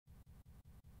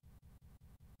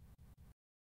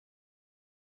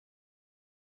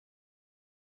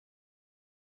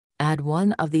Add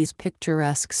one of these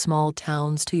picturesque small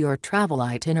towns to your travel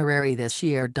itinerary this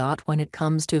year. When it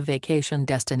comes to vacation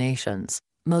destinations,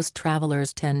 most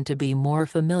travelers tend to be more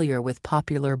familiar with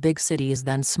popular big cities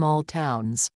than small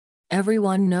towns.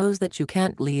 Everyone knows that you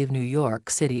can't leave New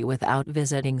York City without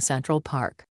visiting Central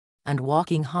Park. And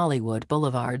walking Hollywood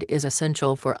Boulevard is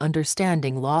essential for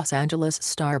understanding Los Angeles'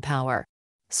 star power.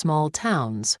 Small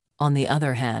towns, on the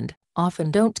other hand, often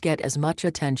don't get as much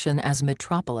attention as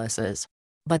metropolises.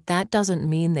 But that doesn't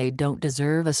mean they don't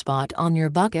deserve a spot on your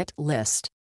bucket list.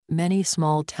 Many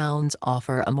small towns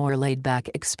offer a more laid-back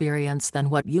experience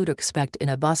than what you'd expect in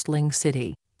a bustling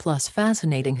city, plus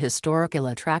fascinating historical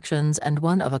attractions and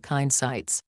one-of-a-kind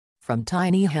sights. From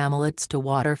tiny hamlets to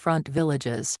waterfront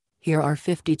villages, here are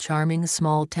 50 charming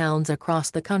small towns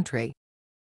across the country.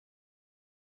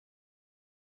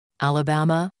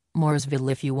 Alabama,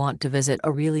 Mooresville. If you want to visit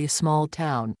a really small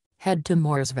town, head to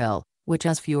Mooresville, which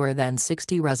has fewer than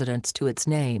 60 residents to its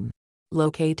name.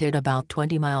 Located about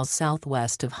 20 miles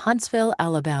southwest of Huntsville,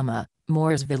 Alabama,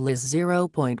 Mooresville is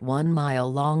 0.1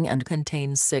 mile long and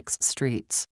contains 6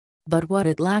 streets. But what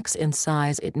it lacks in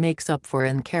size it makes up for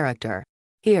in character.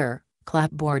 Here,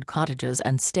 clapboard cottages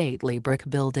and stately brick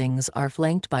buildings are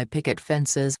flanked by picket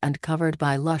fences and covered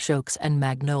by lush oaks and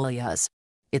magnolias.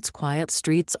 Its quiet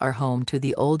streets are home to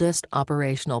the oldest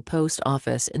operational post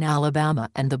office in Alabama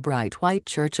and the bright white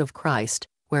Church of Christ,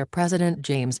 where President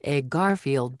James A.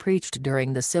 Garfield preached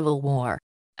during the Civil War.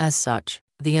 As such,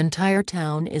 the entire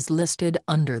town is listed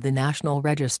under the National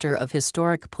Register of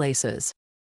Historic Places.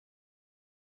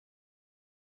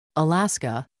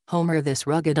 Alaska, Homer. This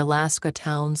rugged Alaska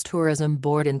town's tourism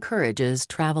board encourages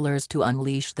travelers to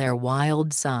unleash their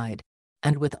wild side.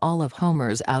 And with all of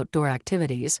Homer's outdoor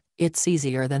activities, it's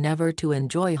easier than ever to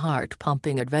enjoy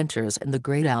heart-pumping adventures in the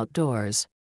great outdoors.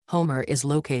 Homer is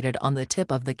located on the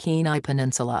tip of the Kenai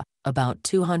Peninsula, about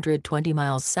 220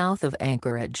 miles south of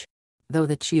Anchorage. Though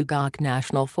the Chugach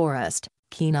National Forest,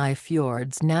 Kenai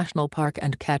Fjords National Park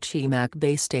and Kachimak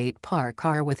Bay State Park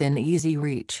are within easy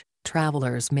reach,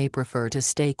 travelers may prefer to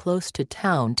stay close to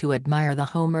town to admire the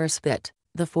Homer Spit,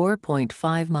 the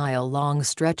 4.5-mile-long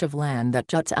stretch of land that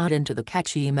juts out into the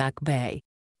Kachimak Bay.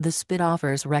 The Spit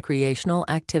offers recreational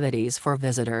activities for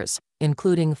visitors,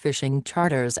 including fishing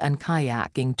charters and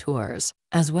kayaking tours,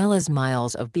 as well as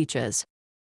miles of beaches.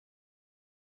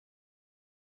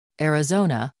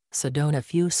 Arizona, Sedona.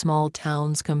 Few small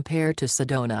towns compare to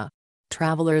Sedona.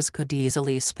 Travelers could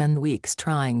easily spend weeks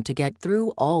trying to get through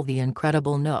all the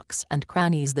incredible nooks and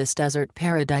crannies this desert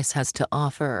paradise has to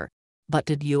offer. But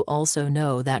did you also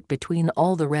know that between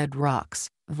all the red rocks,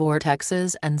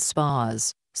 vortexes and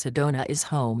spas, Sedona is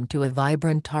home to a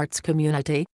vibrant arts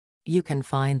community? You can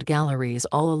find galleries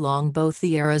all along both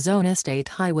the Arizona State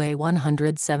Highway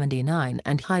 179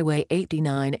 and Highway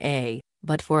 89A,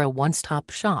 but for a one-stop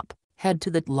shop, head to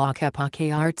the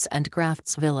Tlaquepaque Arts and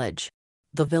Crafts Village.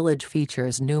 The village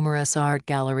features numerous art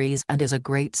galleries and is a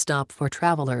great stop for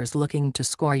travelers looking to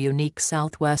score unique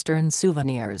southwestern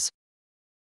souvenirs.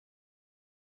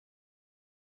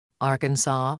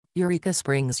 Arkansas, Eureka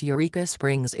Springs. Eureka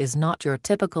Springs is not your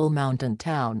typical mountain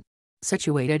town.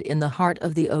 Situated in the heart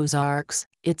of the Ozarks,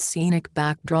 its scenic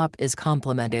backdrop is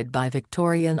complemented by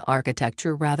Victorian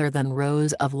architecture rather than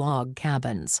rows of log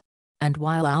cabins. And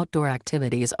while outdoor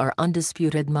activities are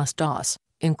undisputed must-dos,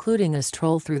 including a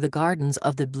stroll through the gardens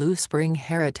of the Blue Spring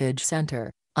Heritage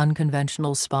Center,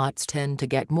 unconventional spots tend to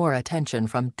get more attention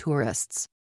from tourists.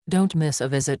 Don't miss a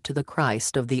visit to the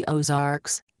Christ of the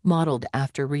Ozarks, modeled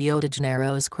after Rio de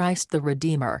Janeiro's Christ the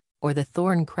Redeemer, or the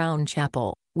Thorn Crown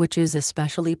Chapel, which is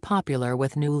especially popular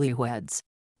with newlyweds.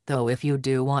 Though if you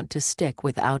do want to stick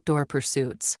with outdoor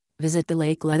pursuits, visit the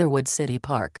Lake Leatherwood City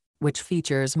Park, which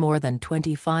features more than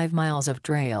 25 miles of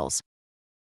trails.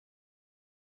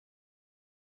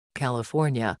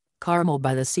 California, Carmel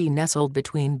by the Sea. Nestled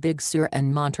between Big Sur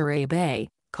and Monterey Bay,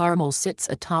 Carmel sits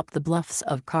atop the bluffs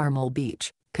of Carmel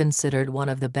Beach, considered one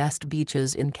of the best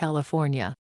beaches in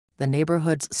California. The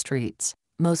neighborhood's streets,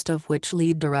 most of which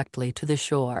lead directly to the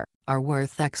shore, are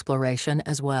worth exploration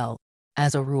as well.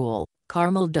 As a rule,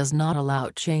 Carmel does not allow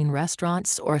chain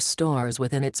restaurants or stores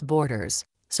within its borders,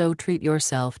 so treat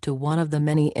yourself to one of the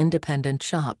many independent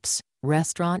shops,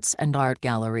 restaurants and art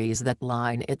galleries that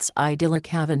line its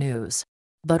idyllic avenues.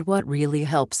 But what really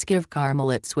helps give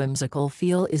Carmel its whimsical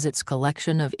feel is its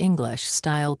collection of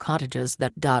English-style cottages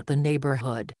that dot the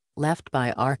neighborhood, left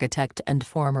by architect and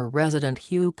former resident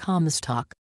Hugh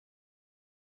Comstock.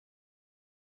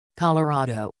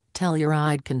 Colorado,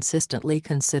 Telluride. Consistently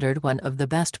considered one of the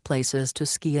best places to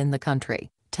ski in the country,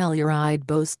 Telluride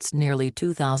boasts nearly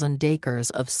 2,000 acres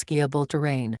of skiable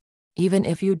terrain. Even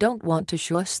if you don't want to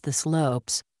shush the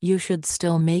slopes, you should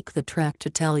still make the trek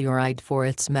to Telluride for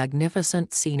its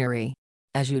magnificent scenery.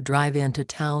 As you drive into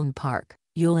Town Park,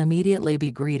 you'll immediately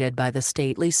be greeted by the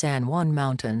stately San Juan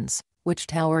Mountains, which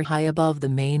tower high above the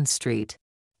main street.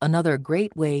 Another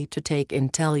great way to take in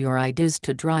Telluride is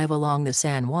to drive along the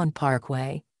San Juan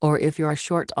Parkway, or if you're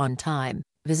short on time,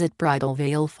 visit Bridal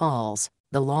Veil Falls,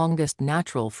 the longest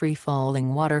natural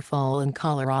free-falling waterfall in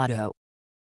Colorado.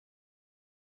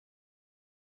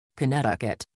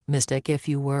 Connecticut, Mystic. If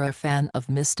you were a fan of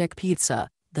Mystic Pizza,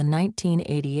 the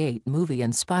 1988 movie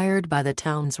inspired by the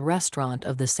town's restaurant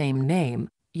of the same name,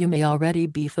 you may already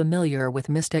be familiar with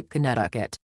Mystic,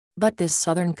 Connecticut. But this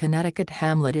southern Connecticut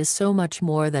hamlet is so much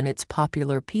more than its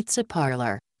popular pizza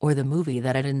parlor, or the movie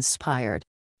that it inspired.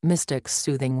 Mystic's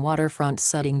soothing waterfront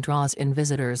setting draws in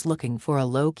visitors looking for a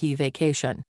low-key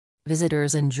vacation.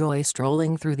 Visitors enjoy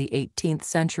strolling through the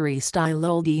 18th-century-style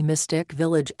Old Mystic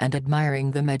Village and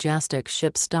admiring the majestic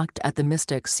ships docked at the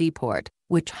Mystic Seaport,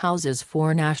 which houses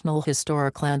 4 National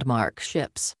Historic Landmark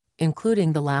ships,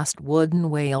 including the last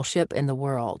wooden whale ship in the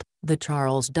world, the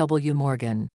Charles W.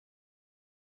 Morgan.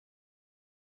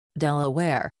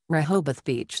 Delaware, Rehoboth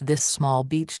Beach. This small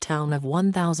beach town of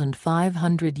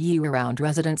 1,500 year-round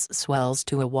residents swells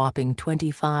to a whopping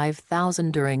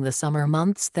 25,000 during the summer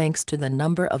months thanks to the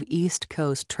number of East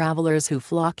Coast travelers who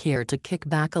flock here to kick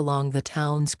back along the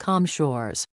town's calm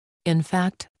shores. In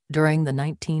fact, during the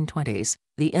 1920s,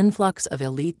 the influx of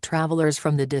elite travelers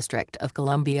from the District of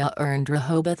Columbia earned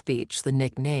Rehoboth Beach the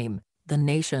nickname, the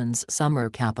nation's summer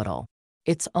capital.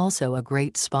 It's also a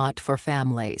great spot for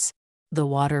families. The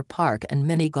water park and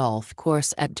mini golf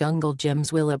course at Jungle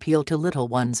Gyms will appeal to little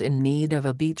ones in need of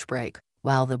a beach break,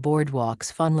 while the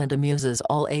boardwalk's Funland amuses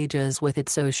all ages with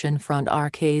its oceanfront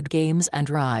arcade games and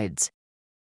rides.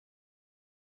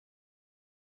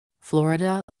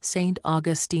 Florida, St.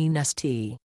 Augustine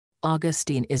St.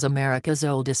 Augustine is America's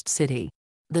oldest city.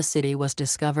 The city was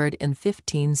discovered in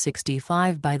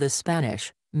 1565 by the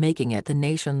Spanish, making it the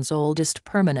nation's oldest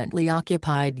permanently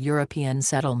occupied European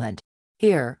settlement.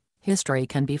 Here, history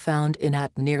can be found in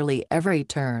at nearly every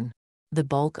turn. The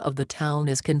bulk of the town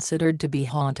is considered to be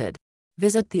haunted.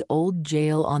 Visit the old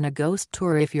jail on a ghost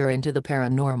tour if you're into the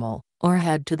paranormal, or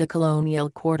head to the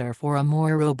Colonial Quarter for a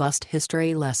more robust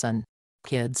history lesson.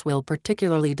 Kids will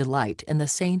particularly delight in the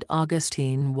St.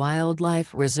 Augustine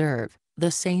Wildlife Reserve,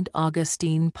 the St.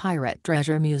 Augustine Pirate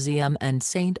Treasure Museum and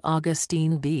St.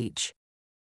 Augustine Beach.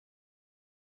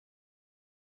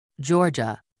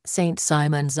 Georgia, St.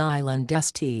 Simon's Island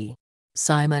St.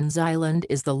 Simon's Island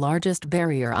is the largest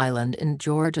barrier island in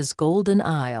Georgia's Golden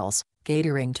Isles,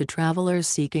 catering to travelers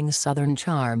seeking southern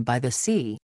charm by the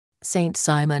sea. St.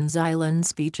 Simon's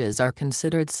Island's beaches are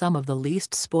considered some of the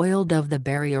least spoiled of the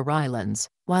barrier islands,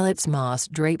 while its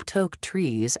moss-draped oak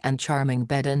trees and charming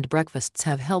bed and breakfasts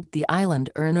have helped the island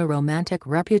earn a romantic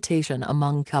reputation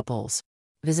among couples.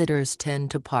 Visitors tend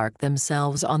to park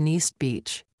themselves on East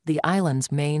Beach, the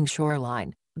island's main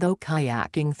shoreline, though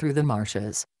kayaking through the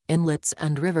marshes, inlets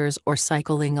and rivers or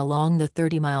cycling along the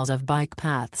 30 miles of bike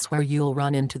paths where you'll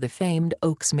run into the famed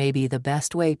oaks may be the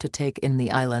best way to take in the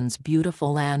island's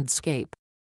beautiful landscape.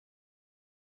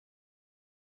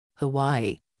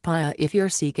 Hawaii, Paia. If you're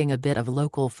seeking a bit of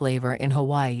local flavor in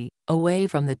Hawaii, away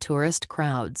from the tourist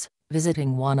crowds,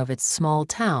 visiting one of its small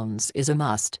towns is a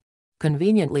must.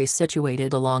 Conveniently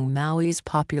situated along Maui's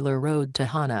popular road to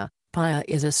Hana, Paia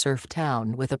is a surf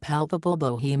town with a palpable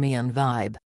bohemian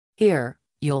vibe. Here,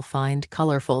 you'll find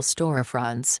colorful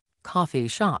storefronts, coffee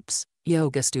shops,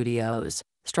 yoga studios,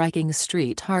 striking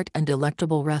street art and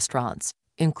delectable restaurants,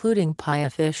 including Paia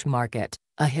Fish Market,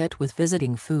 a hit with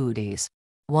visiting foodies.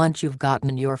 Once you've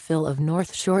gotten your fill of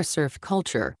North Shore surf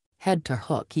culture, head to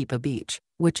Ho'okipa Beach,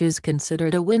 which is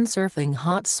considered a windsurfing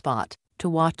hotspot, to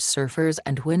watch surfers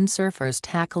and windsurfers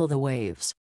tackle the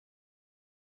waves.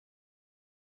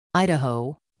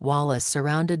 Idaho, Wallace.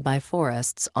 Surrounded by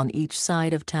forests on each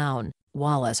side of town,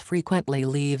 Wallace frequently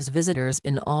leaves visitors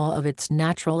in awe of its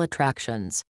natural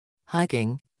attractions.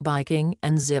 Hiking, biking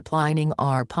and ziplining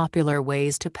are popular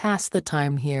ways to pass the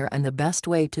time here and the best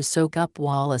way to soak up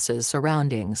Wallace's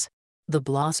surroundings. The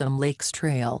Blossom Lakes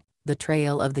Trail, the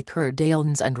Trail of the Coeur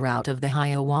d'Alenes and Route of the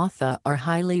Hiawatha are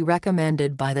highly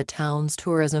recommended by the town's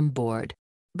tourism board.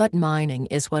 But mining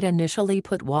is what initially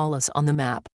put Wallace on the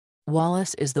map.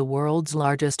 Wallace is the world's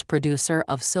largest producer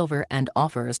of silver and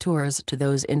offers tours to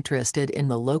those interested in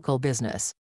the local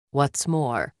business. What's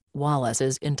more,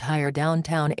 Wallace's entire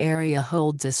downtown area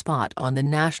holds a spot on the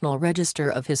National Register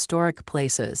of Historic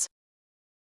Places.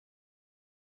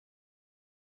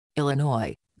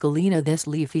 Illinois, Galena. This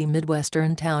leafy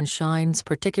Midwestern town shines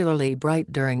particularly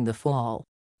bright during the fall.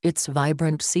 Its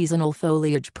vibrant seasonal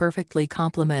foliage perfectly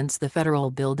complements the federal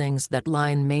buildings that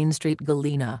line Main Street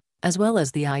Galena, as well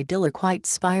as the idyllic white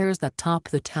spires that top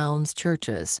the town's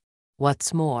churches.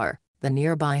 What's more, the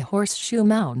nearby Horseshoe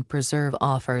Mound Preserve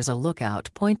offers a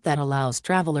lookout point that allows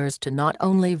travelers to not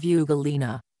only view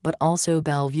Galena, but also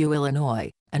Bellevue, Illinois,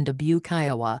 and Dubuque,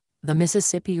 Iowa, the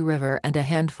Mississippi River, and a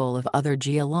handful of other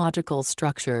geological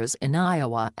structures in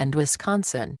Iowa and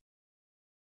Wisconsin.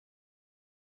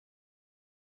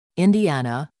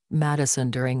 Indiana,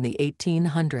 Madison. During the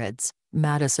 1800s,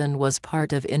 Madison was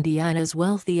part of Indiana's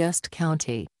wealthiest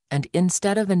county, and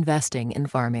instead of investing in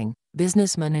farming,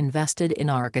 businessmen invested in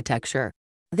architecture.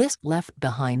 This left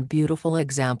behind beautiful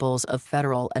examples of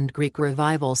Federal and Greek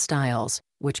Revival styles,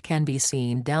 which can be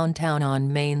seen downtown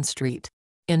on Main Street.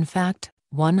 In fact,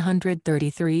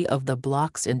 133 of the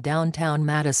blocks in downtown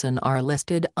Madison are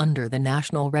listed under the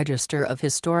National Register of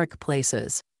Historic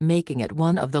Places, making it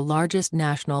one of the largest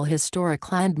National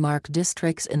Historic Landmark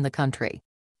districts in the country.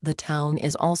 The town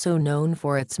is also known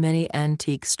for its many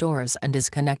antique stores and is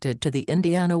connected to the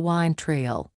Indiana Wine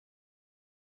Trail.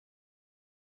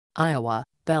 Iowa.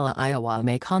 Pella, Iowa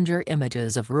may conjure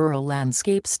images of rural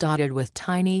landscapes dotted with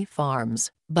tiny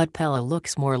farms, but Pella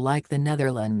looks more like the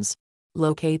Netherlands.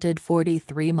 Located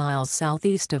 43 miles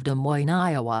southeast of Des Moines,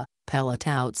 Iowa, Pella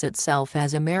touts itself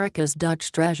as America's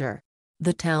Dutch treasure.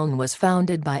 The town was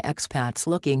founded by expats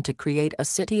looking to create a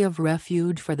city of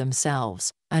refuge for themselves,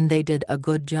 and they did a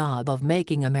good job of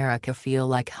making America feel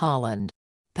like Holland.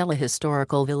 Pella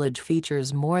Historical Village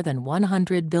features more than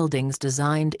 100 buildings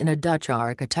designed in a Dutch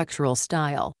architectural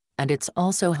style, and it's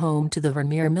also home to the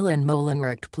Vermeer Milan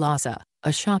Molenmarkt Plaza,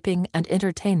 a shopping and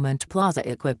entertainment plaza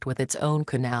equipped with its own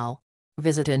canal.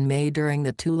 Visit in May during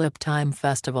the Tulip Time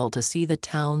Festival to see the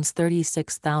town's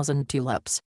 36,000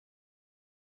 tulips.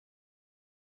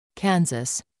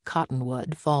 Kansas,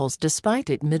 Cottonwood Falls. Despite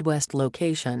its Midwest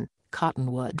location,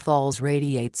 Cottonwood Falls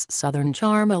radiates southern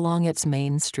charm along its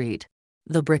main street.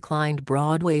 The brick-lined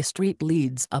Broadway street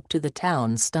leads up to the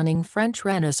town's stunning French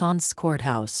Renaissance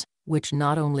courthouse, which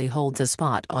not only holds a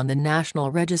spot on the National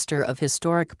Register of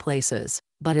Historic Places,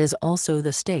 but is also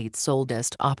the state's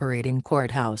oldest operating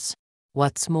courthouse.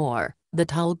 What's more, the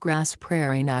Tallgrass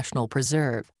Prairie National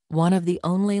Preserve, one of the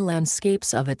only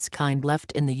landscapes of its kind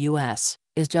left in the U.S.,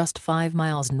 is just 5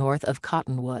 miles north of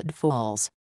Cottonwood Falls.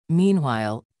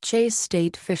 Meanwhile, Chase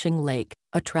State Fishing Lake,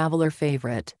 a traveler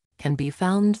favorite, can be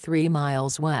found 3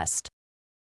 miles west.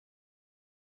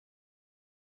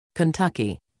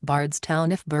 Kentucky,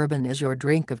 Bardstown. If bourbon is your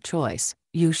drink of choice,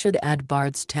 you should add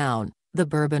Bardstown, the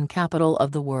bourbon capital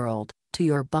of the world, to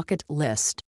your bucket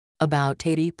list. About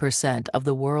 80% of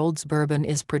the world's bourbon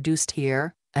is produced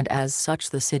here, and as such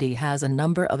the city has a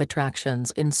number of attractions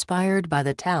inspired by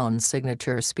the town's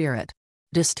signature spirit.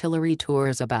 Distillery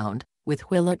tours abound,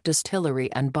 with Willett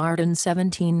Distillery and Barton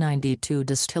 1792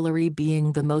 Distillery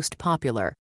being the most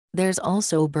popular. There's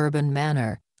also Bourbon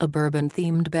Manor, a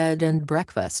bourbon-themed bed and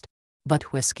breakfast.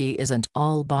 But whiskey isn't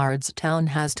all Bardstown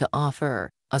has to offer.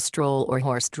 A stroll or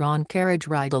horse-drawn carriage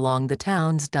ride along the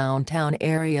town's downtown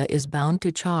area is bound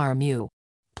to charm you.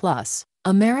 Plus,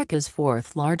 America's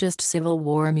fourth-largest Civil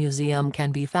War museum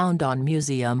can be found on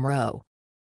Museum Row.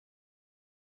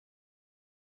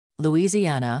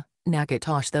 Louisiana,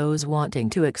 Natchitoches. Those wanting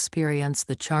to experience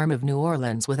the charm of New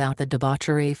Orleans without the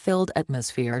debauchery-filled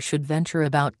atmosphere should venture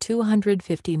about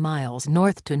 250 miles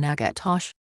north to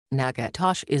Natchitoches.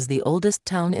 Natchitoches is the oldest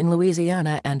town in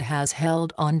Louisiana and has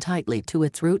held on tightly to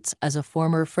its roots as a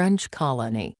former French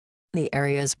colony. The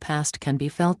area's past can be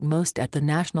felt most at the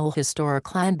National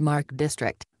Historic Landmark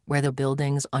District, where the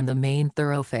buildings on the main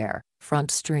thoroughfare, Front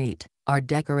Street, are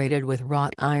decorated with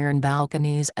wrought iron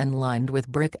balconies and lined with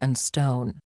brick and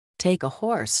stone. Take a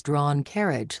horse-drawn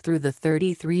carriage through the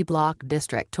 33-block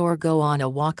district or go on a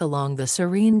walk along the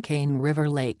serene Cane River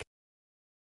Lake.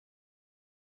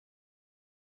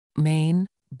 Maine,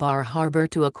 Bar Harbor.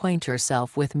 To acquaint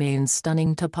yourself with Maine's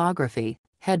stunning topography,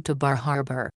 head to Bar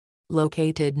Harbor.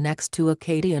 Located next to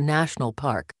Acadia National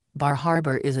Park, Bar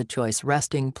Harbor is a choice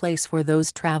resting place for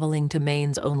those traveling to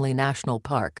Maine's only national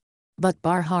park. But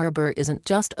Bar Harbor isn't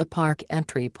just a park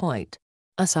entry point.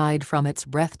 Aside from its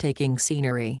breathtaking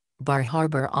scenery, Bar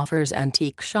Harbor offers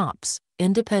antique shops,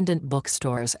 independent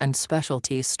bookstores and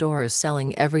specialty stores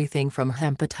selling everything from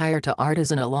hemp attire to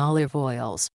artisanal olive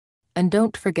oils. And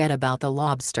don't forget about the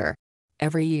lobster.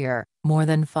 Every year, more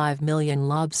than 5 million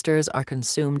lobsters are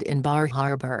consumed in Bar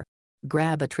Harbor.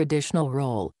 Grab a traditional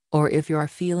roll, or if you're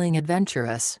feeling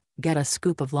adventurous, get a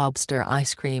scoop of lobster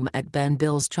ice cream at Ben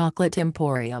Bill's Chocolate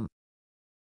Emporium.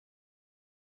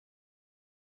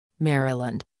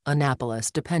 Maryland, Annapolis.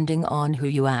 Depending on who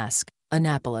you ask,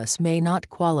 Annapolis may not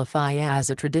qualify as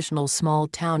a traditional small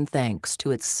town thanks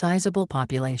to its sizable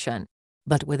population.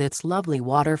 But with its lovely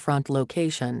waterfront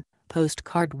location,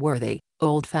 postcard-worthy,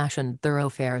 old-fashioned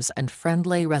thoroughfares and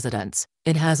friendly residents,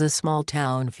 it has a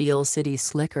small-town feel city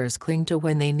slickers cling to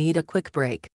when they need a quick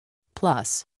break.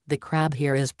 Plus, the crab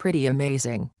here is pretty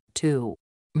amazing, too.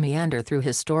 Meander through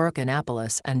historic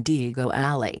Annapolis and Diego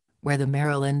Alley, where the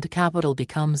Maryland capital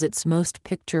becomes its most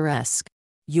picturesque.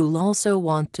 You'll also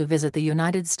want to visit the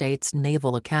United States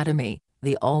Naval Academy,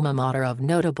 the alma mater of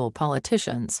notable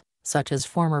politicians, such as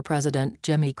former President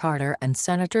Jimmy Carter and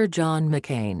Senator John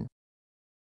McCain.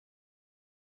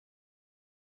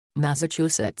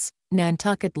 Massachusetts,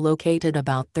 Nantucket. Located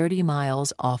about 30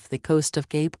 miles off the coast of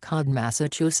Cape Cod,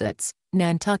 Massachusetts,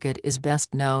 Nantucket is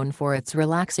best known for its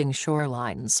relaxing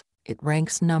shorelines. It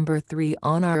ranks number 3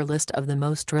 on our list of the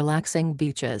most relaxing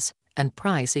beaches, and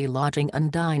pricey lodging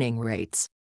and dining rates.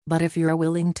 But if you're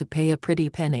willing to pay a pretty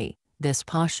penny, this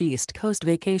posh East Coast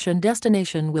vacation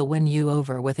destination will win you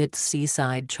over with its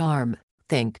seaside charm.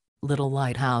 Think, little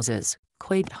lighthouses,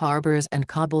 quaint harbors and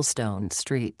cobblestone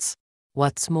streets.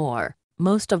 What's more,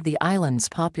 most of the island's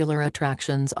popular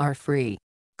attractions are free.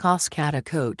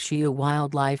 Cascatacochee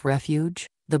Wildlife Refuge,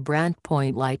 the Brant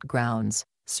Point Light Grounds,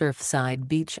 Surfside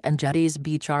Beach and Jetties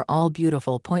Beach are all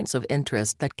beautiful points of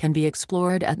interest that can be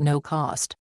explored at no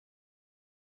cost.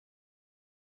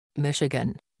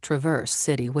 Michigan, Traverse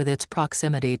City. With its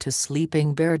proximity to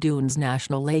Sleeping Bear Dunes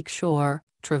National Lakeshore,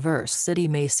 Traverse City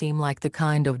may seem like the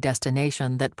kind of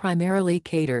destination that primarily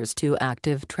caters to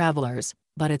active travelers,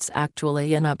 but it's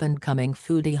actually an up-and-coming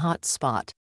foodie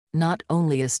hotspot. Not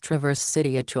only is Traverse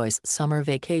City a choice summer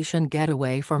vacation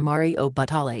getaway for Mario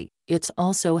Batali, it's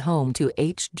also home to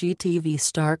HGTV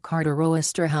star Carter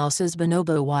Osterhaus's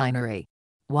Bonobo Winery.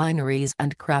 Wineries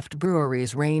and craft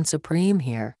breweries reign supreme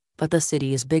here, but the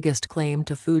city's biggest claim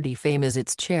to foodie fame is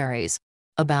its cherries.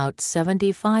 About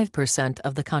 75%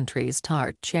 of the country's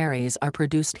tart cherries are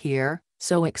produced here,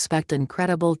 so expect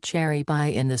incredible cherry pie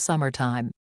in the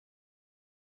summertime.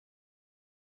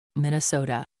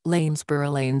 Minnesota,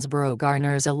 Lanesboro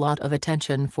garners a lot of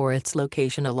attention for its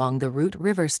location along the Root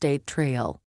River State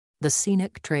Trail. The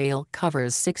scenic trail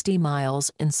covers 60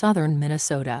 miles in southern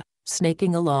Minnesota,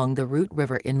 snaking along the Root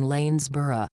River in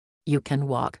Lanesboro. You can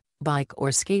walk, bike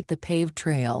or skate the paved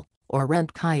trail, or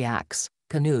rent kayaks,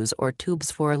 canoes or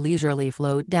tubes for a leisurely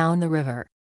float down the river.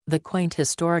 The quaint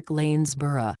historic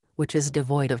Lanesboro, which is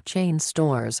devoid of chain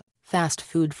stores, fast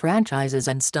food franchises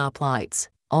and stoplights,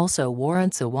 also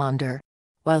warrants a wander.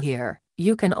 While here,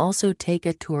 you can also take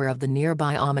a tour of the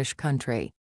nearby Amish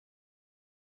country.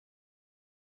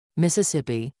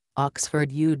 Mississippi,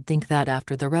 Oxford. You'd think that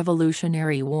after the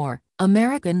Revolutionary War,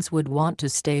 Americans would want to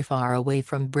stay far away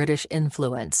from British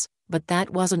influence, but that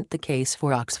wasn't the case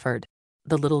for Oxford.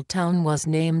 The little town was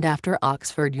named after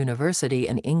Oxford University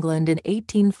in England in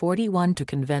 1841 to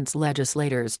convince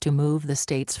legislators to move the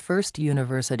state's first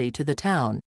university to the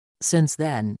town. Since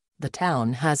then, the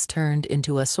town has turned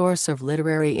into a source of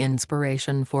literary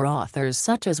inspiration for authors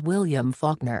such as William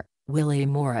Faulkner, Willie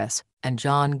Morris, and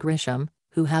John Grisham,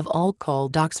 who have all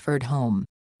called Oxford home.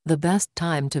 The best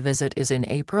time to visit is in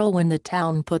April when the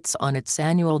town puts on its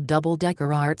annual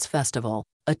Double-Decker Arts Festival,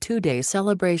 a 2-day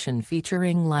celebration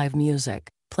featuring live music,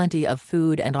 plenty of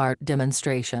food and art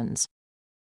demonstrations.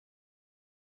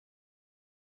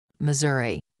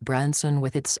 Missouri, Branson.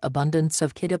 With its abundance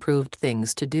of kid-approved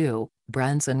things to do,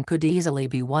 Branson could easily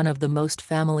be one of the most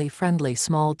family-friendly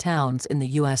small towns in the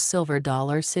U.S. Silver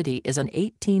Dollar City is an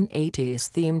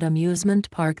 1880s-themed amusement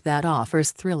park that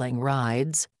offers thrilling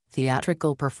rides,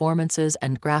 theatrical performances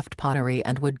and craft pottery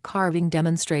and wood carving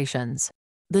demonstrations.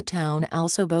 The town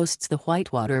also boasts the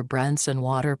Whitewater Branson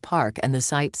Water Park and the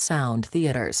Sight Sound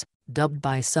Theaters, dubbed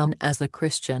by some as the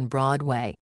Christian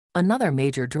Broadway. Another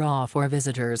major draw for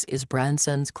visitors is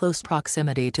Branson's close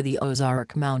proximity to the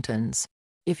Ozark Mountains.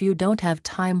 If you don't have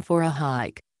time for a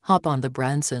hike, hop on the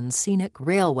Branson Scenic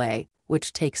Railway,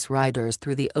 which takes riders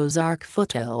through the Ozark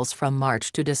foothills from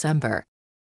March to December.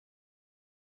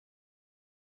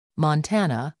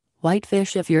 Montana,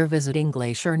 Whitefish. If you're visiting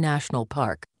Glacier National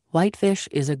Park, Whitefish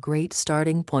is a great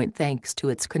starting point thanks to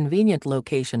its convenient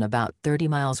location about 30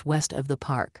 miles west of the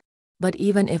park. But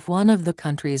even if one of the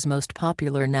country's most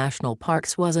popular national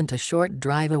parks wasn't a short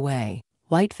drive away,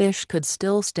 Whitefish could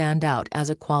still stand out as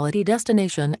a quality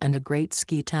destination and a great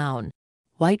ski town.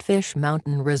 Whitefish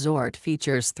Mountain Resort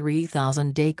features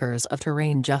 3,000 acres of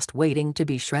terrain just waiting to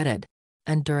be shredded.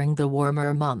 And during the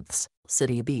warmer months,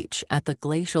 City Beach at the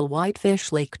glacial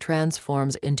Whitefish Lake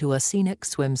transforms into a scenic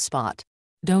swim spot.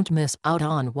 Don't miss out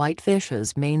on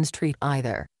Whitefish's Main Street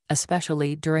either,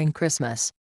 especially during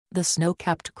Christmas. The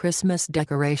snow-capped Christmas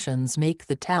decorations make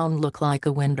the town look like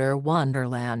a winter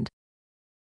wonderland.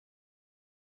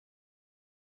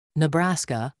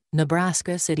 Nebraska,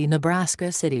 Nebraska City.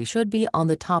 Nebraska City should be on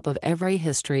the top of every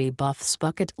history buff's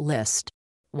bucket list.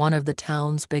 One of the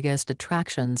town's biggest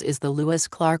attractions is the Lewis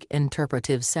Clark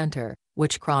Interpretive Center,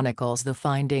 which chronicles the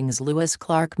findings Lewis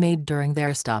Clark made during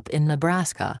their stop in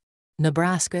Nebraska.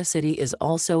 Nebraska City is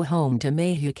also home to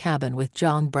Mayhew Cabin with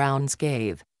John Brown's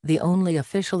Cave, the only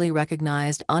officially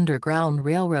recognized underground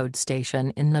railroad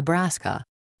station in Nebraska.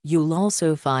 You'll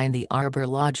also find the Arbor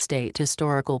Lodge State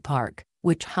Historical Park,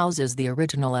 which houses the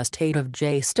original estate of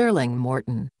J. Sterling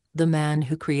Morton, the man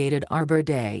who created Arbor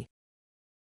Day.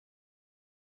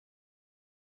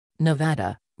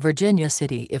 Nevada, Virginia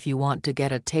City. If you want to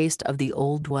get a taste of the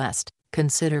Old West,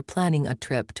 consider planning a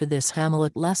trip to this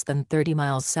hamlet less than 30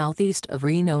 miles southeast of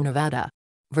Reno, Nevada.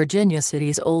 Virginia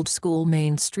City's old-school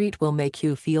Main Street will make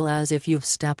you feel as if you've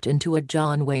stepped into a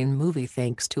John Wayne movie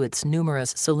thanks to its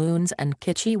numerous saloons and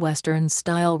kitschy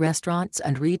Western-style restaurants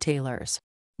and retailers.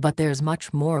 But there's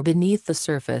much more beneath the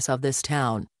surface of this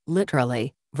town.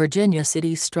 Literally, Virginia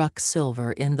City struck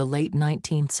silver in the late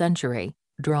 19th century,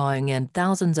 drawing in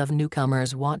thousands of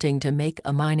newcomers wanting to make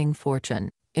a mining fortune,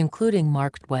 including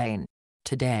Mark Twain.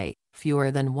 Today, fewer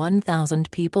than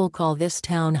 1,000 people call this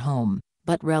town home,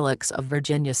 but relics of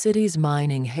Virginia City's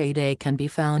mining heyday can be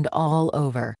found all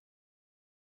over.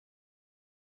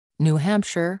 New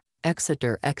Hampshire,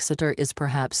 Exeter. Exeter is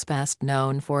perhaps best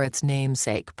known for its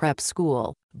namesake prep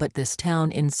school, but this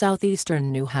town in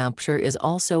southeastern New Hampshire is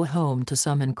also home to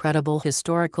some incredible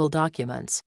historical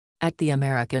documents. At the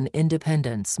American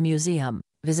Independence Museum,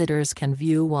 visitors can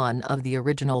view one of the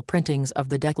original printings of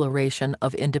the Declaration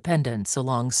of Independence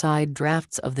alongside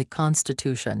drafts of the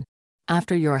Constitution.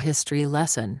 After your history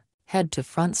lesson, head to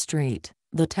Front Street,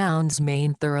 the town's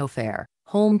main thoroughfare,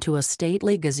 home to a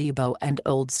stately gazebo and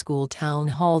old-school town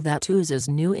hall that oozes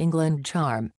New England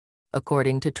charm.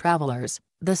 According to travelers,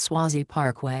 the Swazi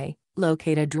Parkway,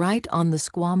 located right on the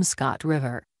Squamscott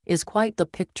River, is quite the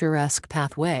picturesque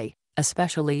pathway,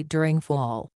 especially during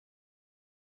fall.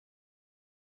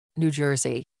 New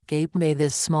Jersey, Cape May.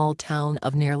 This small town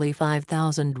of nearly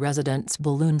 5,000 residents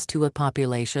balloons to a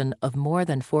population of more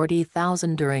than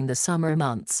 40,000 during the summer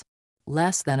months.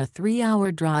 Less than a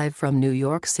 3-hour drive from New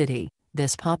York City,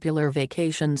 this popular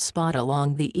vacation spot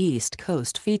along the East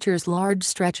Coast features large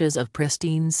stretches of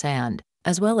pristine sand,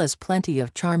 as well as plenty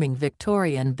of charming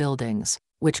Victorian buildings,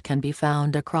 which can be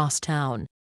found across town.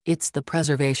 It's the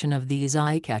preservation of these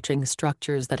eye-catching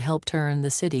structures that helped earn the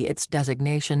city its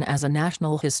designation as a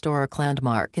National Historic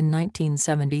Landmark in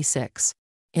 1976.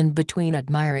 In between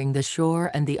admiring the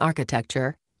shore and the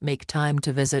architecture, make time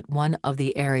to visit one of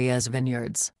the area's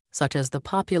vineyards, such as the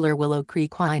popular Willow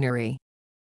Creek Winery.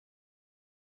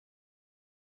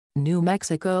 New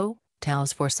Mexico,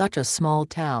 Taos. For such a small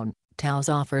town, Taos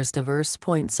offers diverse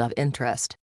points of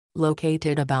interest.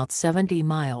 Located about 70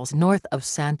 miles north of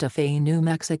Santa Fe, New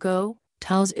Mexico,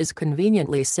 Taos is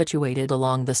conveniently situated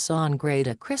along the Sangre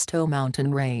de Cristo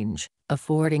mountain range,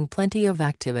 affording plenty of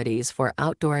activities for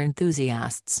outdoor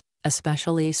enthusiasts,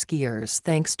 especially skiers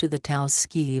thanks to the Taos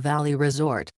Ski Valley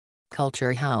Resort.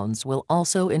 Culture hounds will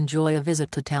also enjoy a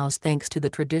visit to Taos thanks to the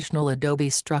traditional adobe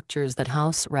structures that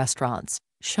house restaurants,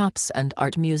 shops and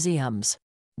art museums.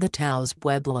 The Taos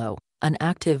Pueblo, an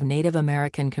active Native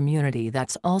American community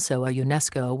that's also a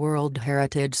UNESCO World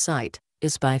Heritage Site,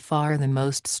 is by far the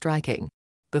most striking.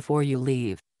 Before you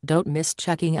leave, don't miss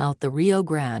checking out the Rio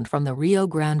Grande from the Rio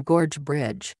Grande Gorge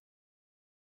Bridge.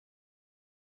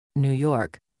 New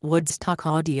York, Woodstock.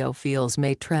 Audiophiles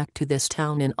may trek to this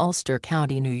town in Ulster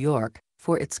County, New York,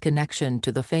 for its connection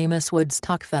to the famous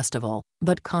Woodstock Festival,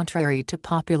 but contrary to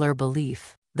popular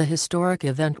belief, the historic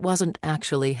event wasn't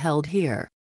actually held here.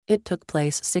 It took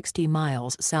place 60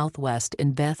 miles southwest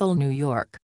in Bethel, New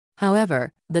York.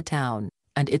 However, the town,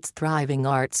 and its thriving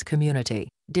arts community,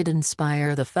 did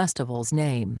inspire the festival's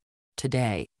name.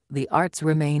 Today, the arts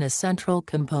remain a central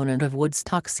component of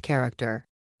Woodstock's character.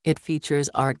 It features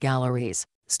art galleries,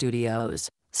 studios,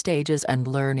 stages and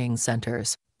learning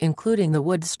centers, including the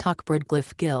Woodstock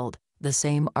Bridgecliff Guild, the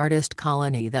same artist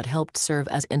colony that helped serve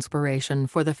as inspiration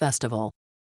for the festival.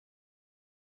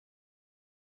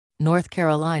 North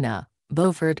Carolina,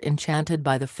 Beaufort. Enchanted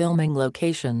by the filming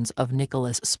locations of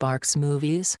Nicholas Sparks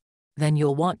movies? Then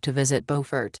you'll want to visit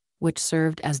Beaufort, which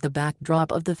served as the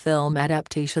backdrop of the film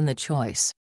adaptation The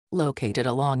Choice. Located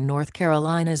along North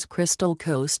Carolina's Crystal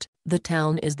Coast, the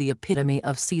town is the epitome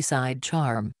of seaside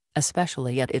charm,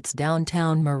 especially at its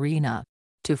downtown marina.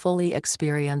 To fully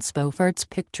experience Beaufort's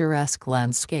picturesque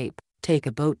landscape, Take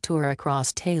a boat tour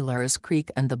across Taylor's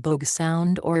Creek and the Bogue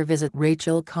Sound, or visit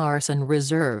Rachel Carson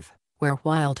Reserve, where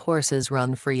wild horses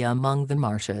run free among the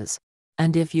marshes.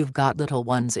 And if you've got little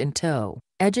ones in tow,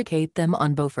 educate them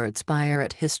on Beaufort's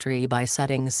pirate history by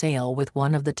setting sail with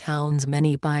one of the town's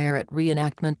many pirate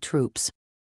reenactment troupes.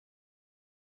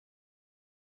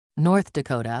 North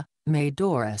Dakota,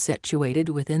 Medora. Situated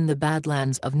within the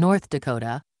Badlands of North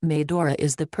Dakota, Medora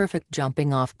is the perfect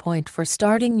jumping-off point for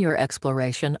starting your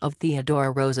exploration of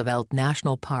Theodore Roosevelt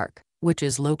National Park, which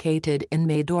is located in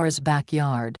Medora's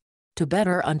backyard. To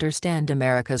better understand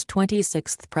America's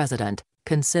 26th president,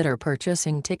 consider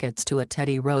purchasing tickets to a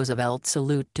Teddy Roosevelt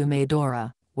Salute to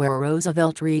Medora, where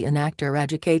Roosevelt reenactor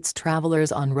educates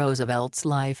travelers on Roosevelt's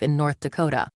life in North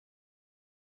Dakota.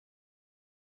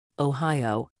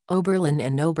 Ohio, Oberlin.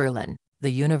 In Oberlin, the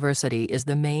university is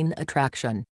the main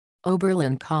attraction.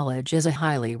 Oberlin College is a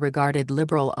highly regarded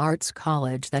liberal arts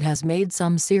college that has made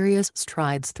some serious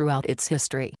strides throughout its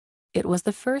history. It was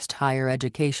the first higher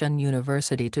education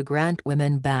university to grant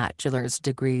women bachelor's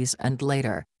degrees and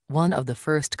later, one of the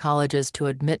first colleges to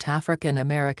admit African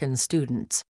American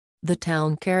students. The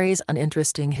town carries an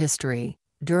interesting history.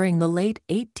 During the late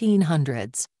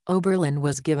 1800s, Oberlin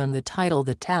was given the title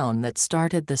 "the town that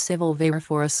started the civil war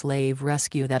for a slave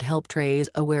rescue" that helped raise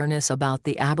awareness about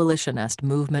the abolitionist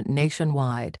movement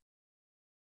nationwide.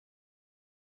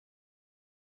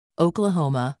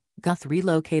 Oklahoma, Guthrie.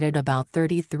 Located about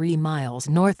 33 miles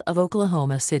north of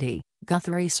Oklahoma City,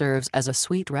 Guthrie serves as a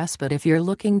sweet respite if you're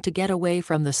looking to get away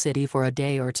from the city for a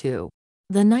day or two.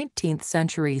 The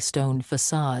 19th-century stone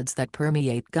facades that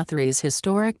permeate Guthrie's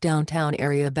historic downtown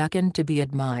area beckon to be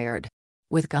admired.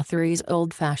 With Guthrie's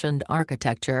old-fashioned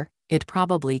architecture, it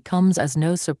probably comes as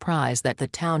no surprise that the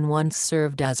town once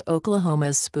served as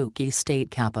Oklahoma's spooky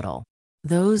state capital.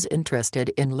 Those interested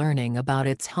in learning about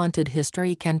its haunted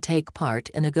history can take part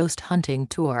in a ghost hunting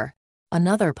tour.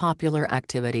 Another popular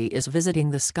activity is visiting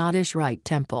the Scottish Rite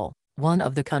Temple, one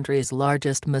of the country's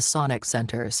largest Masonic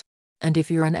centers. And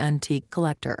if you're an antique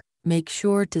collector, make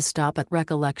sure to stop at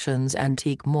Recollections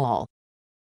Antique Mall.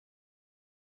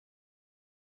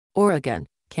 Oregon,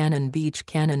 Cannon Beach.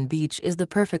 Cannon Beach is the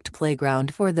perfect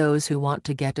playground for those who want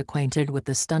to get acquainted with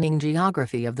the stunning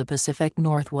geography of the Pacific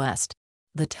Northwest.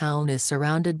 The town is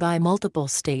surrounded by multiple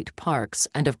state parks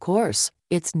and, of course,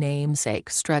 its namesake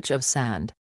stretch of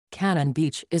sand. Cannon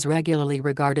Beach is regularly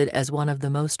regarded as one of the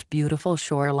most beautiful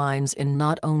shorelines in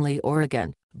not only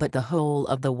Oregon, but the whole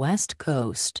of the West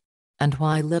Coast. And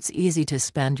while it's easy to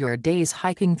spend your days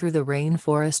hiking through the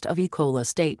rainforest of Ecola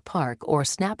State Park or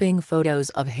snapping photos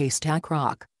of Haystack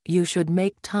Rock, you should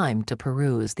make time to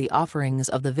peruse the offerings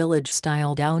of the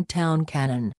village-style downtown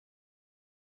Cannon.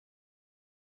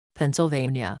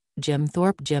 Pennsylvania, Jim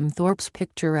Thorpe. Jim Thorpe's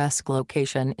picturesque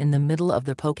location in the middle of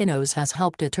the Poconos has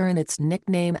helped it earn its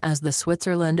nickname as the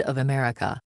Switzerland of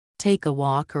America. Take a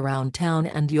walk around town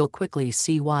and you'll quickly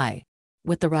see why.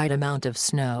 With the right amount of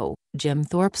snow, Jim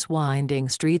Thorpe's winding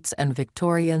streets and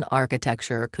Victorian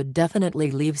architecture could definitely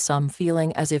leave some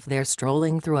feeling as if they're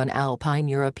strolling through an alpine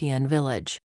European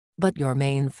village. But your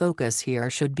main focus here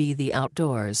should be the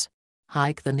outdoors.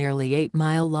 Hike the nearly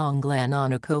 8-mile-long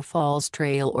Glen-Onoco Falls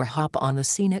Trail or hop on the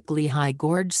scenic Lehigh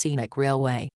Gorge Scenic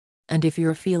Railway. And if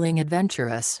you're feeling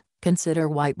adventurous, consider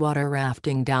whitewater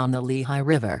rafting down the Lehigh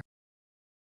River.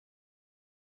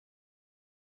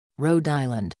 Rhode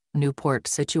Island, Newport.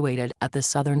 Situated at the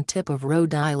southern tip of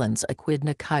Rhode Island's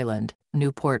Aquidneck Island,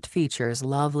 Newport features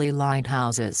lovely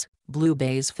lighthouses, blue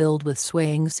bays filled with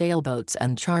swaying sailboats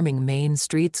and charming main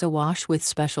streets awash with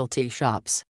specialty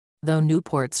shops. Though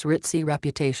Newport's ritzy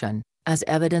reputation, as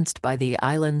evidenced by the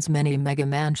island's many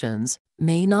mega-mansions,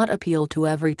 may not appeal to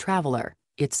every traveler,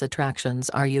 its attractions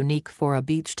are unique for a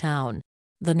beach town.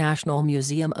 The National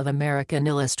Museum of American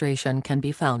Illustration can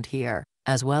be found here,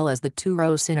 as well as the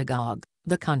Touro Synagogue,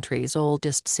 the country's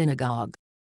oldest synagogue.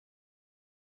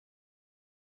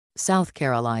 South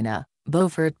Carolina,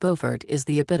 Beaufort. Beaufort is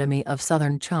the epitome of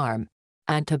Southern charm.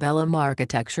 Antebellum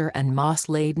architecture and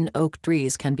moss-laden oak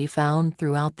trees can be found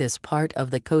throughout this part of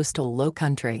the coastal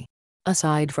Lowcountry.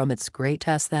 Aside from its great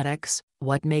aesthetics,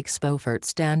 what makes Beaufort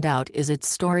stand out is its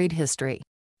storied history.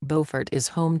 Beaufort is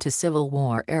home to Civil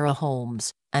War-era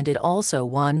homes, and it also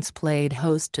once played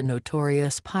host to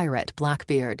notorious pirate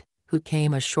Blackbeard, who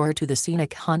came ashore to the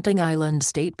scenic Hunting Island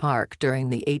State Park during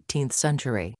the 18th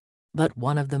century. But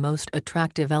one of the most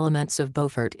attractive elements of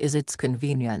Beaufort is its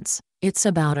convenience. It's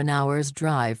about an hour's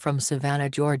drive from Savannah,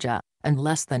 Georgia, and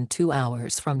less than 2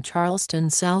 hours from Charleston,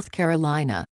 South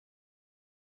Carolina.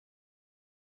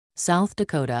 South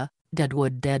Dakota,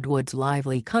 Deadwood. Deadwood's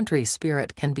lively country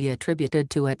spirit can be attributed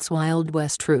to its Wild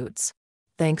West roots.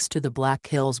 Thanks to the Black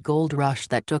Hills gold rush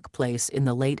that took place in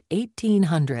the late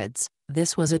 1800s,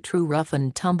 this was a true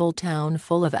rough-and-tumble town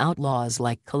full of outlaws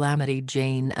like Calamity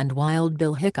Jane and Wild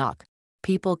Bill Hickok.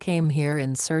 People came here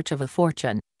in search of a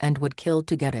fortune, and would kill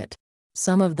to get it.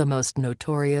 Some of the most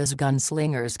notorious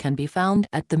gunslingers can be found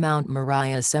at the Mount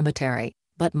Moriah Cemetery,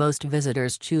 but most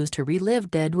visitors choose to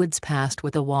relive Deadwood's past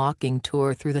with a walking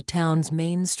tour through the town's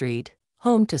main street,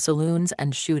 home to saloons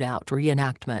and shootout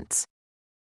reenactments.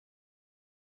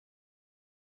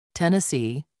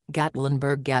 Tennessee,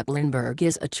 Gatlinburg. Gatlinburg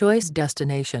is a choice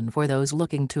destination for those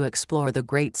looking to explore the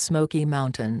Great Smoky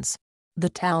Mountains. The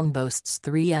town boasts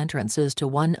 3 entrances to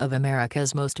one of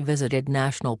America's most visited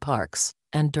national parks,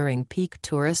 and during peak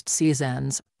tourist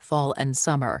seasons, fall and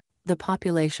summer, the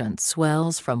population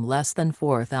swells from less than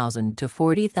 4,000 to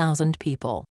 40,000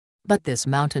 people. But this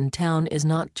mountain town is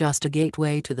not just a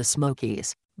gateway to the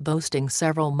Smokies, boasting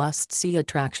several must-see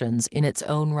attractions in its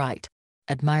own right.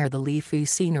 Admire the leafy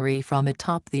scenery from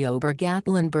atop the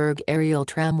Ober-Gatlinburg aerial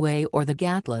tramway or the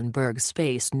Gatlinburg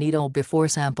Space Needle before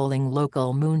sampling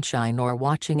local moonshine or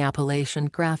watching Appalachian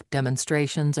craft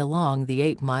demonstrations along the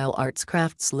 8-mile Arts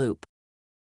Crafts Loop.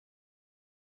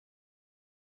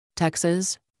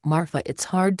 Texas, Marfa. It's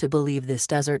hard to believe this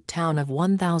desert town of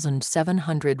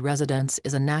 1,700 residents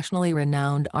is a nationally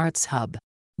renowned arts hub.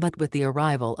 But with the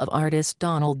arrival of artist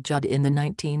Donald Judd in the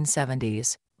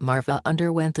 1970s, Marfa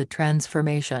underwent a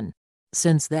transformation.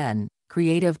 Since then,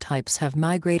 creative types have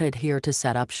migrated here to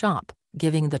set up shop,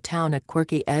 giving the town a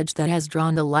quirky edge that has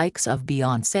drawn the likes of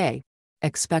Beyoncé.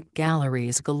 Expect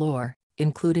galleries galore,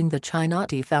 including the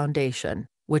Chinati Foundation,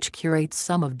 which curates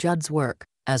some of Judd's work,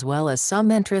 as well as some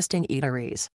interesting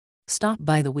eateries. Stop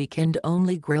by the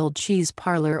weekend-only grilled cheese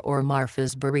parlor or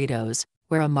Marfa's Burritos,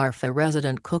 where a Marfa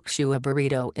resident cooks you a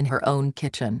burrito in her own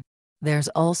kitchen. There's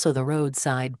also the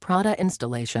roadside Prada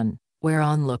installation, where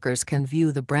onlookers can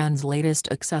view the brand's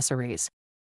latest accessories.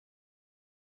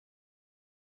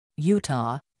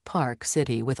 Utah, Park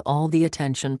City. With all the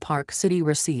attention Park City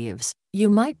receives, you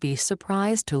might be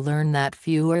surprised to learn that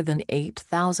fewer than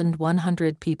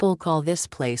 8,100 people call this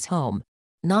place home.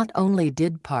 Not only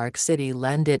did Park City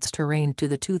lend its terrain to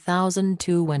the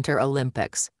 2002 Winter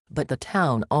Olympics, but the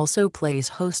town also plays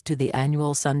host to the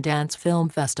annual Sundance Film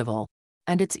Festival.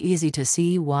 And it's easy to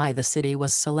see why the city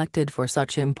was selected for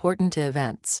such important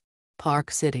events.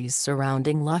 Park City's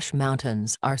surrounding lush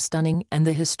mountains are stunning, and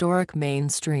the historic Main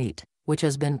Street, which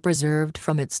has been preserved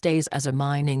from its days as a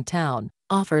mining town,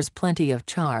 offers plenty of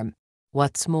charm.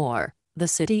 What's more, the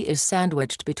city is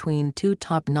sandwiched between 2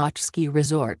 top-notch ski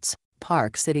resorts,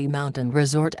 Park City Mountain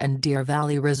Resort and Deer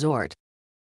Valley Resort.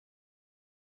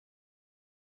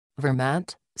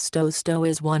 Vermont, Stowe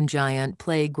is one giant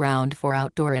playground for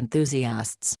outdoor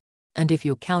enthusiasts. And if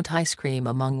you count ice cream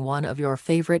among one of your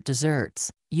favorite desserts,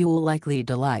 you'll likely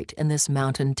delight in this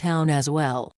mountain town as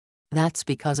well. That's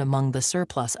because among the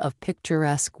surplus of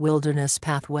picturesque wilderness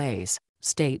pathways,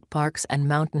 state parks and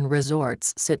mountain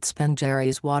resorts sits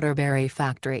Penn-Jerry's Waterbury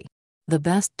Factory. The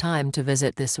best time to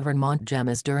visit this Vermont gem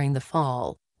is during the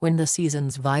fall, when the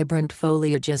season's vibrant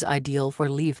foliage is ideal for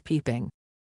leaf peeping.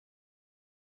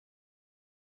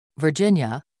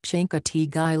 Virginia,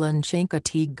 Chincoteague Island.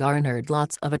 Chincoteague garnered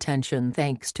lots of attention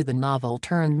thanks to the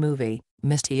novel-turned-movie,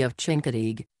 Misty of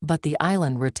Chincoteague, but the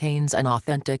island retains an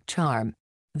authentic charm.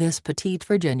 This petite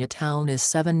Virginia town is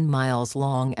 7 miles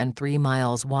long and 3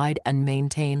 miles wide and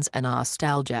maintains a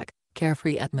nostalgic,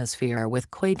 carefree atmosphere with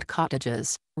quaint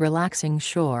cottages, relaxing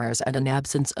shores and an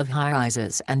absence of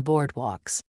high-rises and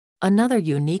boardwalks. Another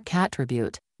unique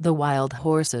attribute, the wild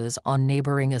horses on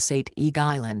neighboring Assateague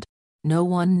Island. No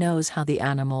one knows how the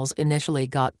animals initially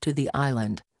got to the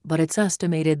island, but it's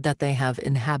estimated that they have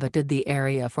inhabited the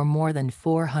area for more than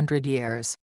 400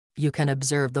 years. You can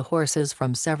observe the horses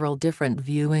from several different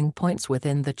viewing points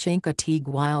within the Chincoteague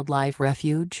Wildlife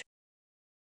Refuge.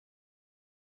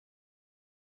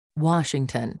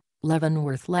 Washington,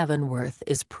 Leavenworth. Leavenworth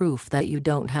is proof that you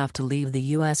don't have to leave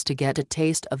the U.S. to get a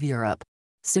taste of Europe.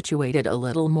 Situated a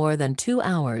little more than 2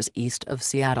 hours east of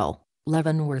Seattle,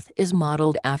 Leavenworth is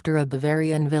modeled after a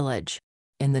Bavarian village.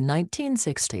 In the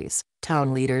 1960s,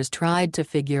 town leaders tried to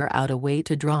figure out a way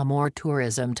to draw more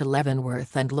tourism to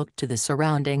Leavenworth and looked to the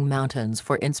surrounding mountains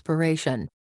for inspiration.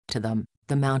 To them,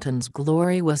 the mountain's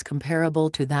glory was comparable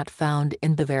to that found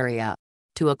in Bavaria.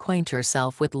 To acquaint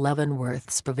yourself with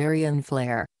Leavenworth's Bavarian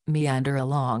flair, meander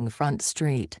along Front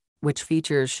Street, which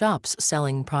features shops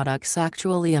selling products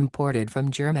actually imported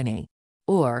from Germany.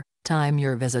 Or, time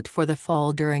your visit for the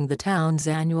fall during the town's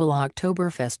annual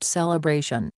Oktoberfest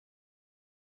celebration.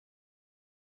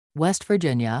 West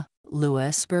Virginia,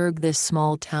 Lewisburg. This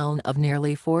small town of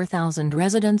nearly 4,000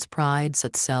 residents prides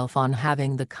itself on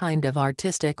having the kind of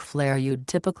artistic flair you'd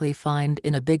typically find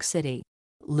in a big city.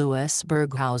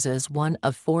 Lewisburg houses one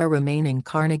of 4 remaining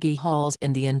Carnegie Halls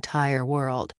in the entire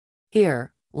world.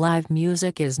 Here, live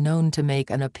music is known to make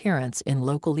an appearance in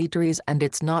local eateries, and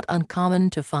it's not uncommon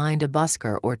to find a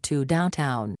busker or 2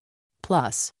 downtown.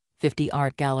 Plus, 50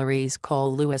 art galleries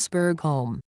call Lewisburg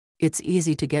home. It's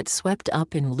easy to get swept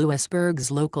up in Lewisburg's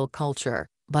local culture,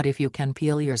 but if you can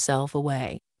peel yourself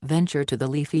away, venture to the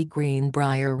leafy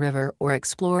Greenbrier River or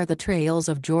explore the trails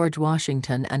of George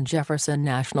Washington and Jefferson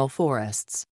National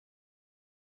Forests.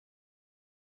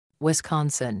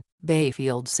 Wisconsin,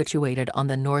 Bayfield. Situated on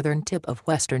the northern tip of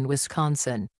western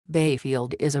Wisconsin,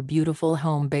 Bayfield is a beautiful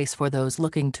home base for those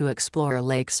looking to explore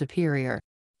Lake Superior.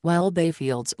 While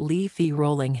Bayfield's leafy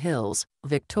rolling hills,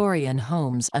 Victorian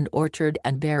homes and orchard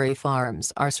and berry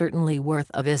farms are certainly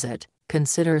worth a visit,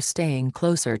 consider staying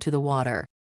closer to the water.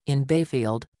 In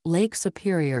Bayfield, Lake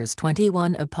Superior's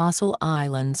 21 Apostle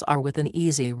Islands are within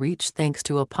easy reach thanks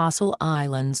to Apostle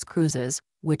Islands Cruises,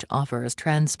 which offers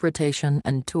transportation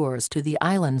and tours to the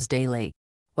islands daily.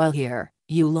 While here,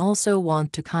 you'll also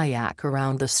want to kayak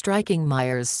around the striking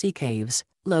Myers Sea Caves,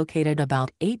 located about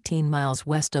 18 miles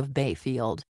west of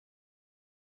Bayfield.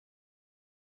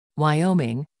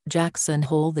 Wyoming, Jackson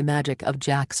Hole. The magic of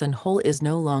Jackson Hole is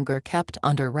no longer kept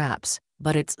under wraps,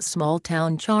 but its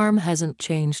small-town charm hasn't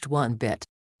changed one bit.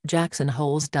 Jackson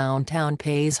Hole's downtown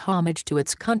pays homage to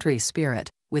its country spirit,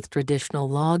 with traditional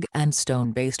log and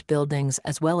stone-based buildings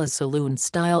as well as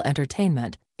saloon-style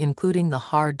entertainment, including the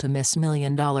hard-to-miss $1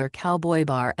 Million Cowboy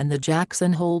Bar and the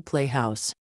Jackson Hole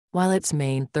Playhouse. While its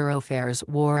main thoroughfares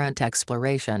warrant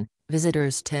exploration,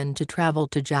 visitors tend to travel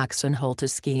to Jackson Hole to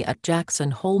ski at Jackson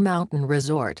Hole Mountain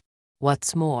Resort.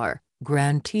 What's more,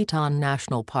 Grand Teton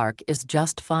National Park is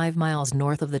just 5 miles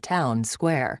north of the town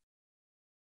square.